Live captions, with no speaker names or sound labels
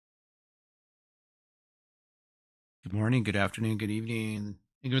Good morning, good afternoon, good evening.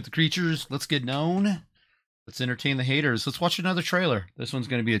 Hanging with the creatures. Let's get known. Let's entertain the haters. Let's watch another trailer. This one's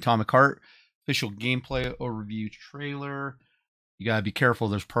going to be Atomic Heart official gameplay overview trailer. You got to be careful.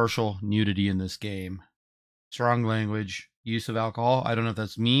 There's partial nudity in this game. Strong language, use of alcohol. I don't know if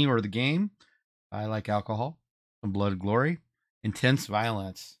that's me or the game. I like alcohol. Some blood glory. Intense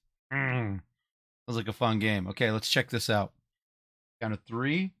violence. Sounds like a fun game. Okay, let's check this out. Count of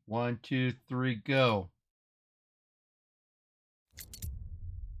 3. 1, 2, 3, go.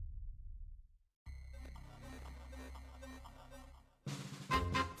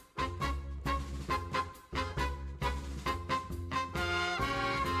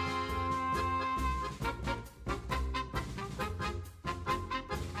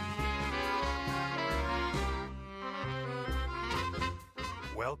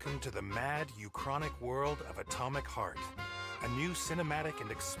 Welcome to the mad, uchronic world of Atomic Heart, a new cinematic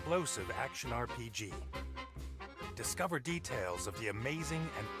and explosive action RPG. Discover details of the amazing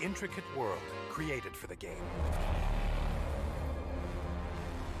and intricate world created for the game.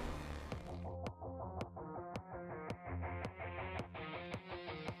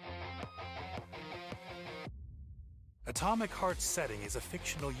 Atomic Heart's setting is a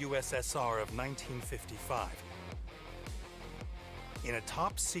fictional USSR of 1955. In a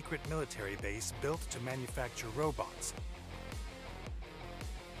top-secret military base built to manufacture robots,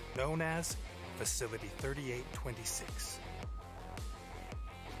 known as Facility 3826.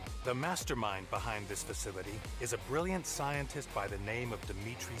 The mastermind behind this facility is a brilliant scientist by the name of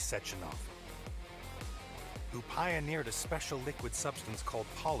Dmitry Sechenov, who pioneered a special liquid substance called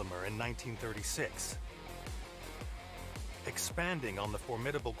polymer in 1936. Expanding on the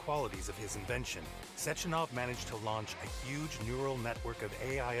formidable qualities of his invention, Sechenov managed to launch a huge neural network of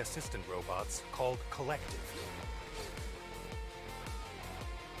AI assistant robots called Collective.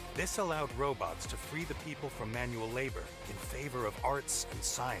 This allowed robots to free the people from manual labor in favor of arts and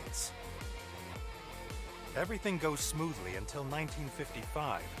science. Everything goes smoothly until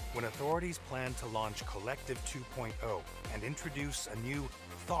 1955, when authorities planned to launch Collective 2.0 and introduce a new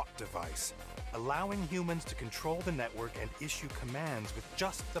thought device, allowing humans to control the network and issue commands with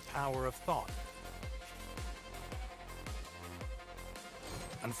just the power of thought.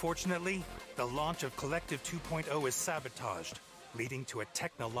 Unfortunately, the launch of Collective 2.0 is sabotaged, leading to a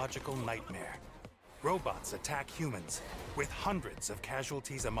technological nightmare. Robots attack humans, with hundreds of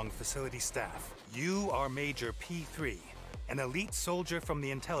casualties among facility staff. You are Major P3, an elite soldier from the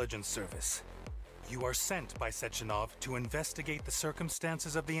intelligence service. You are sent by Sechenov to investigate the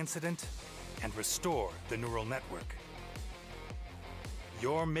circumstances of the incident and restore the neural network.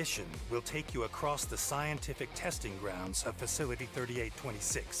 Your mission will take you across the scientific testing grounds of Facility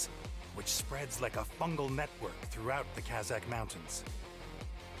 3826, which spreads like a fungal network throughout the Kazakh mountains.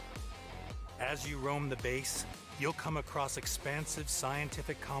 As you roam the base, you'll come across expansive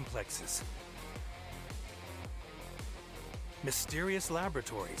scientific complexes, mysterious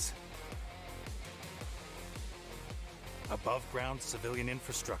laboratories, above-ground civilian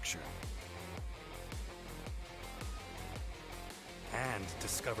infrastructure, and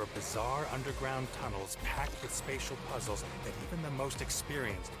discover bizarre underground tunnels packed with spatial puzzles that even the most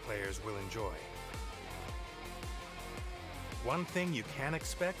experienced players will enjoy. One thing you can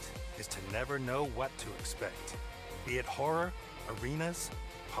expect is to never know what to expect, be it horror, arenas,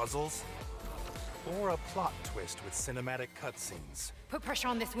 puzzles, or a plot twist with cinematic cutscenes. Put pressure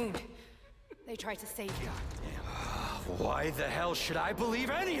on this wound. They tried to save you. Why the hell should I believe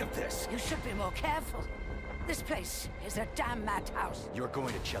any of this? You should be more careful. This place is a damn madhouse. You're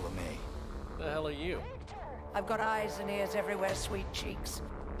going to Chalamet. The hell are you? I've got eyes and ears everywhere, sweet cheeks.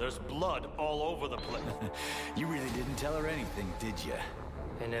 There's blood all over the place. You really didn't tell her anything, did you?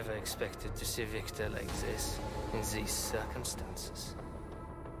 I never expected to see Victor like this, in these circumstances.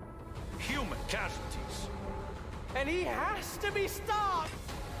 Human casualties. And he has to be stopped!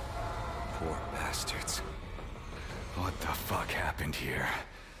 Poor bastards. What the fuck happened here?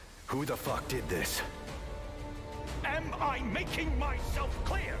 Who the fuck did this? Am I making myself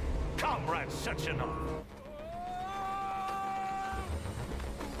clear, Comrade Sechenov?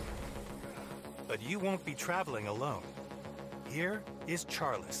 But you won't be traveling alone. Here is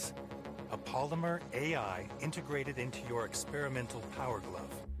Charles, a polymer AI integrated into your experimental power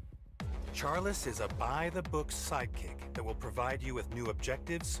glove. Charles is a by-the-book sidekick that will provide you with new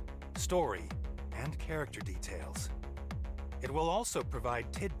objectives, story, and character details. It will also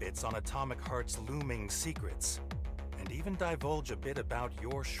provide tidbits on Atomic Heart's looming secrets, and even divulge a bit about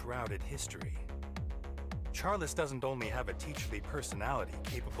your shrouded history. Charles doesn't only have a teacherly personality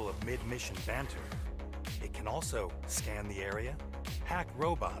capable of mid-mission banter, it can also scan the area, hack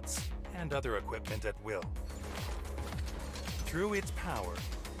robots, and other equipment at will. Through its power,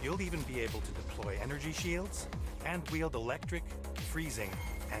 you'll even be able to deploy energy shields and wield electric, freezing,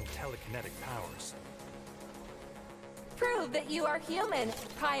 and telekinetic powers. Prove that you are human,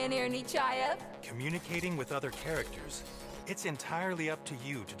 Pioneer Nichayev. Communicating with other characters, it's entirely up to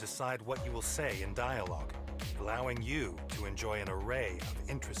you to decide what you will say in dialogue, allowing you to enjoy an array of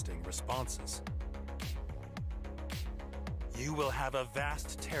interesting responses. You will have a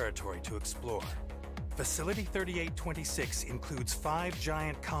vast territory to explore. Facility 3826 includes 5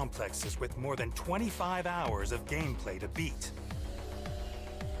 giant complexes with more than 25 hours of gameplay to beat.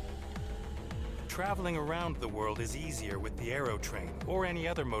 Traveling around the world is easier with the aerotrain or any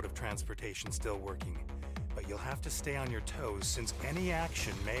other mode of transportation still working, but you'll have to stay on your toes since any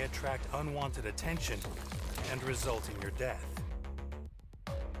action may attract unwanted attention and result in your death.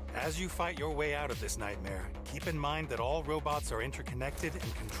 As you fight your way out of this nightmare, keep in mind that all robots are interconnected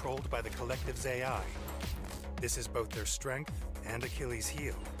and controlled by the Collective's AI. This is both their strength and Achilles'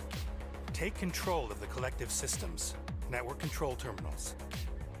 heel. Take control of the Collective systems, network control terminals,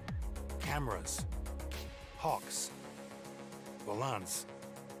 cameras, hawks, volants,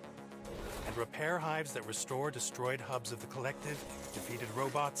 and repair hives that restore destroyed hubs of the Collective, defeated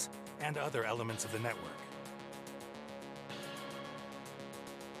robots, and other elements of the network.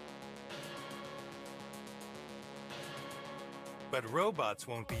 But robots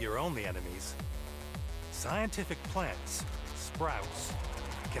won't be your only enemies. Scientific plants, sprouts,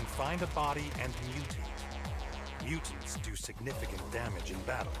 can find a body and mutate. Mutants do significant damage in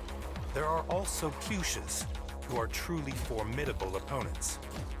battle. There are also fuchsias, who are truly formidable opponents.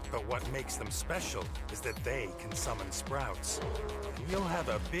 But what makes them special is that they can summon sprouts. And you'll have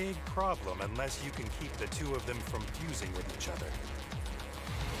a big problem unless you can keep the two of them from fusing with each other.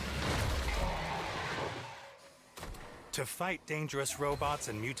 To fight dangerous robots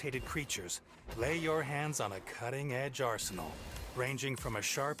and mutated creatures, lay your hands on a cutting-edge arsenal, ranging from a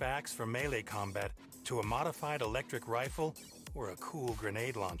sharp axe for melee combat to a modified electric rifle or a cool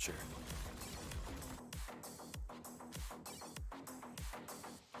grenade launcher.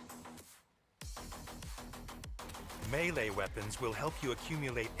 Melee weapons will help you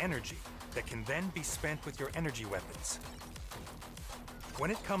accumulate energy that can then be spent with your energy weapons. When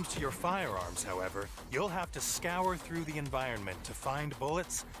it comes to your firearms, however, you'll have to scour through the environment to find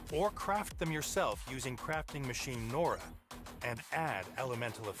bullets or craft them yourself using crafting machine Nora and add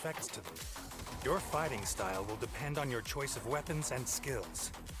elemental effects to them. Your fighting style will depend on your choice of weapons and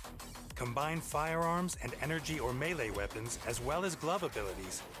skills. Combine firearms and energy or melee weapons as well as glove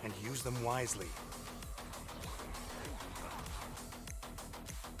abilities and use them wisely.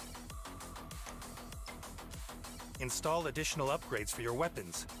 Install additional upgrades for your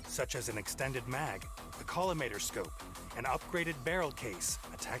weapons, such as an extended mag, a collimator scope, an upgraded barrel case,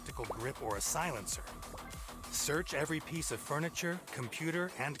 a tactical grip, or a silencer. Search every piece of furniture,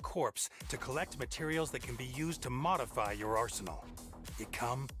 computer, and corpse to collect materials that can be used to modify your arsenal.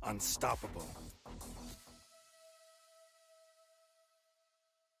 Become unstoppable.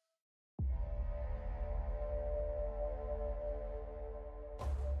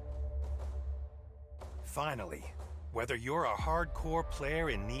 Finally, whether you're a hardcore player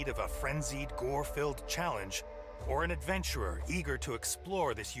in need of a frenzied, gore-filled challenge, or an adventurer eager to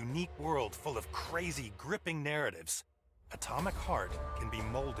explore this unique world full of crazy, gripping narratives, Atomic Heart can be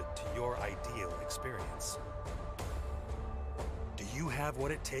molded to your ideal experience. Do you have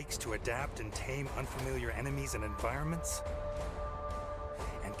what it takes to adapt and tame unfamiliar enemies and environments?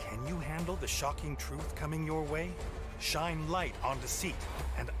 And can you handle the shocking truth coming your way? Shine light on deceit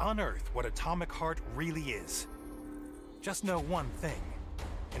and unearth what Atomic Heart really is. Just know one thing.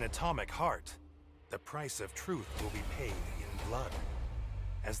 In Atomic Heart, the price of truth will be paid in blood,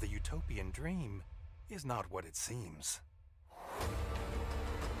 as the utopian dream is not what it seems.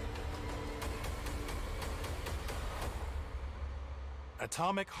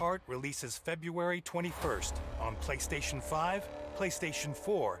 Atomic Heart releases February 21st on PlayStation 5, PlayStation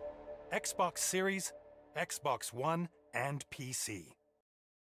 4, Xbox Series, Xbox One, and PC.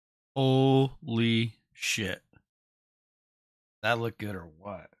 Holy shit. That look good or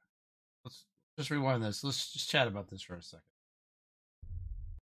what? Let's just rewind this. Let's just chat about this for a second.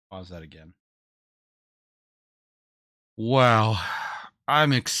 Pause that again. Wow.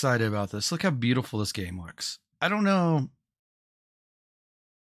 I'm excited about this. Look how beautiful this game looks. I don't know.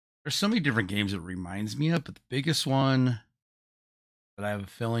 There's so many different games it reminds me of, but the biggest one that I have a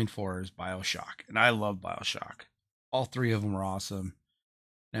feeling for is BioShock. And I love BioShock. All three of them are awesome.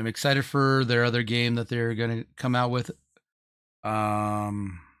 And I'm excited for their other game that they're going to come out with.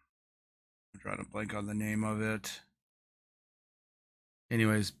 I'm trying to blank on the name of it.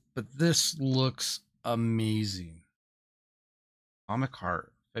 Anyways, but this looks amazing. Atomic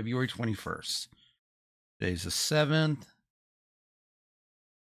Heart, February 21st. Today's the 7th.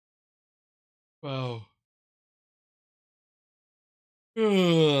 Wow.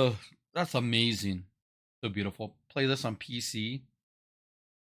 Ugh, that's amazing. So beautiful. Play this on PC.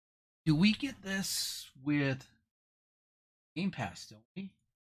 Do we get this with Game Pass, don't we?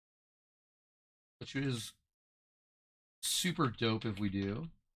 Which is super dope if we do.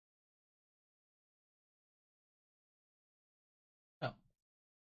 Oh.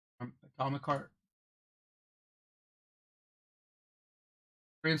 Atomic Heart.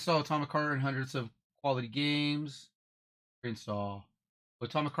 Reinstall Atomic Heart and hundreds of quality games. Reinstall. Will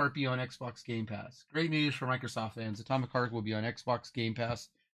Atomic Heart be on Xbox Game Pass? Great news for Microsoft fans. Atomic Heart will be on Xbox Game Pass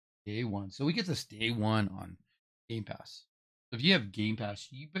day one. So we get this day one on Game Pass. So if you have Game Pass,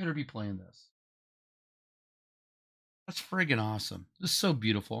 you better be playing this. That's friggin' awesome. This is so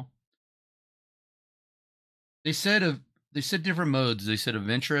beautiful. They said different modes. They said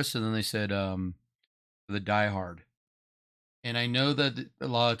adventurous, and then they said the Die Hard. And I know that a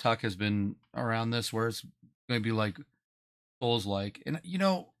lot of talk has been around this, where it's going to be like Souls-like, and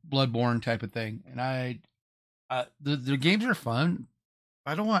Bloodborne type of thing. And the games are fun.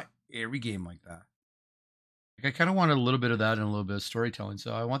 I don't want every game like that. Like, I kind of want a little bit of that and a little bit of storytelling.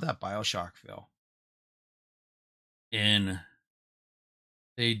 So I want that BioShock feel. And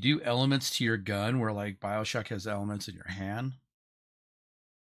they do elements to your gun where like BioShock has elements in your hand.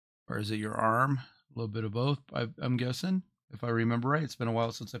 Or is it your arm? A little bit of both, I'm guessing. If I remember right. It's been a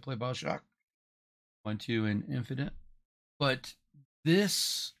while since I played BioShock 1, 2, and Infinite. But the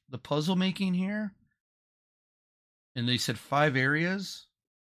puzzle making here, and they said 5 areas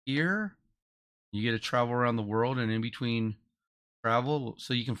here. You get to travel around the world, and in between travel,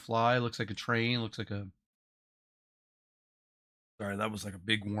 so you can fly. Looks like a train. Looks like sorry, that was like a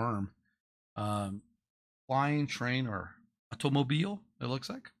big worm. Flying train or automobile, it looks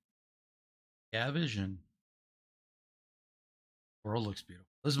like. Yeah, vision. World looks beautiful.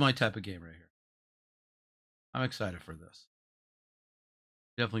 This is my type of game right here. I'm excited for this.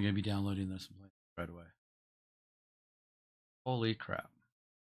 Definitely going to be downloading this and playing right away. Holy crap.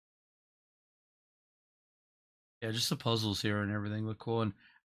 Yeah, just the puzzles here and everything look cool. And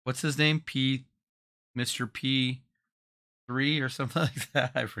what's his name? Mr. P3 or something like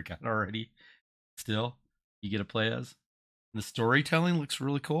that. I forgot already. Still, you get to play as. And the storytelling looks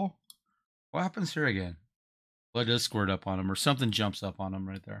really cool. What happens here again? Blood does squirt up on him, or something jumps up on him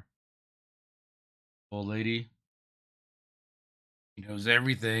right there. Old lady. He knows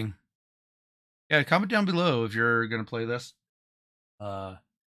everything. Yeah, comment down below if you're going to play this. You have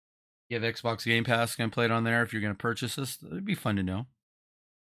Xbox Game Pass, going to play it on there if you're going to purchase this. It'd be fun to know.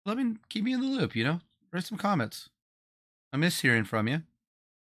 Keep me in the loop, Write some comments. I miss hearing from you.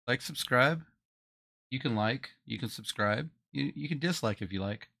 Like, subscribe. You can subscribe. You can dislike if you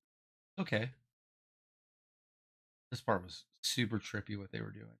like. Okay. This part was super trippy what they were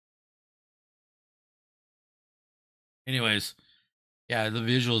doing. Anyways, yeah, the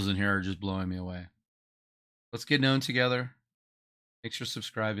visuals in here are just blowing me away. Let's get known together. Thanks for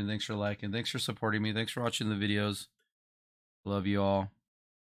subscribing. Thanks for liking. Thanks for supporting me. Thanks for watching the videos. Love you all.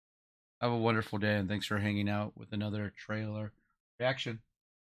 Have a wonderful day, and thanks for hanging out with another trailer reaction.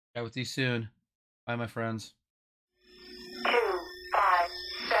 Chat with you soon. Bye, my friends.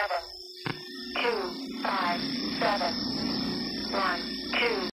 257. 257. 1.